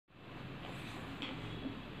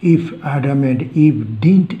If Adam and Eve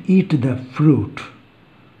didn't eat the fruit,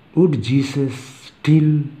 would Jesus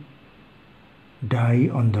still die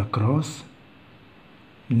on the cross?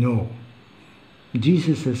 No.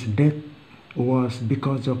 Jesus' death was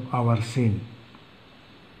because of our sin.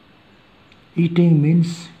 Eating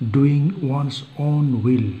means doing one's own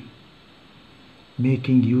will,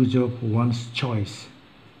 making use of one's choice.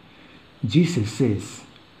 Jesus says,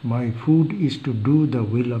 "My food is to do the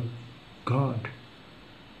will of God."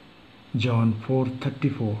 John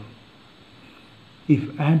 4:34.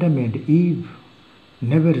 If Adam and Eve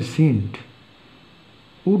never sinned,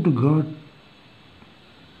 would God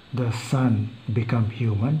the Son become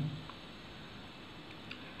human?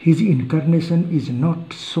 His incarnation is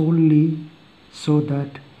not solely so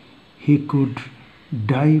that he could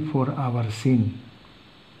die for our sin.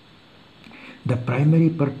 The primary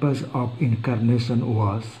purpose of incarnation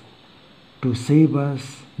was to save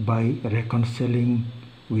us by reconciling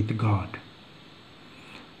with God.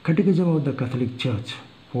 Catechism of the Catholic Church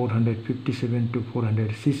 457 to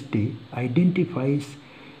 460 identifies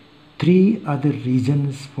three other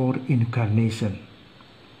reasons for incarnation.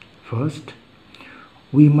 First,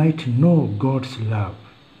 we might know God's love.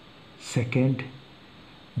 Second,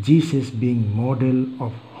 Jesus being model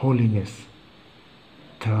of holiness.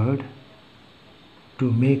 Third,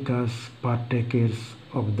 to make us partakers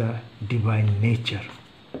of the divine nature.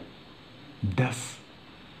 Thus,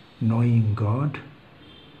 knowing God,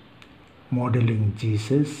 modeling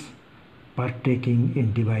Jesus, partaking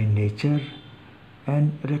in divine nature,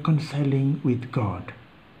 and reconciling with God.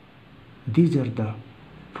 These are the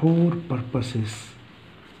four purposes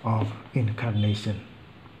of incarnation.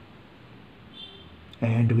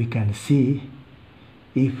 And we can see,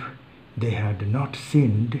 if they had not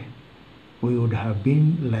sinned, we would have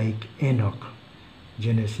been like Enoch,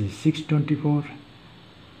 Genesis 6:24,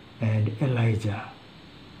 and Elijah,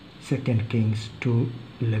 2 Kings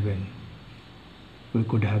 2:11. We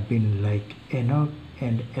could have been like Enoch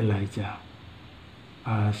and Elijah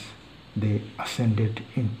as they ascended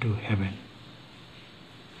into heaven.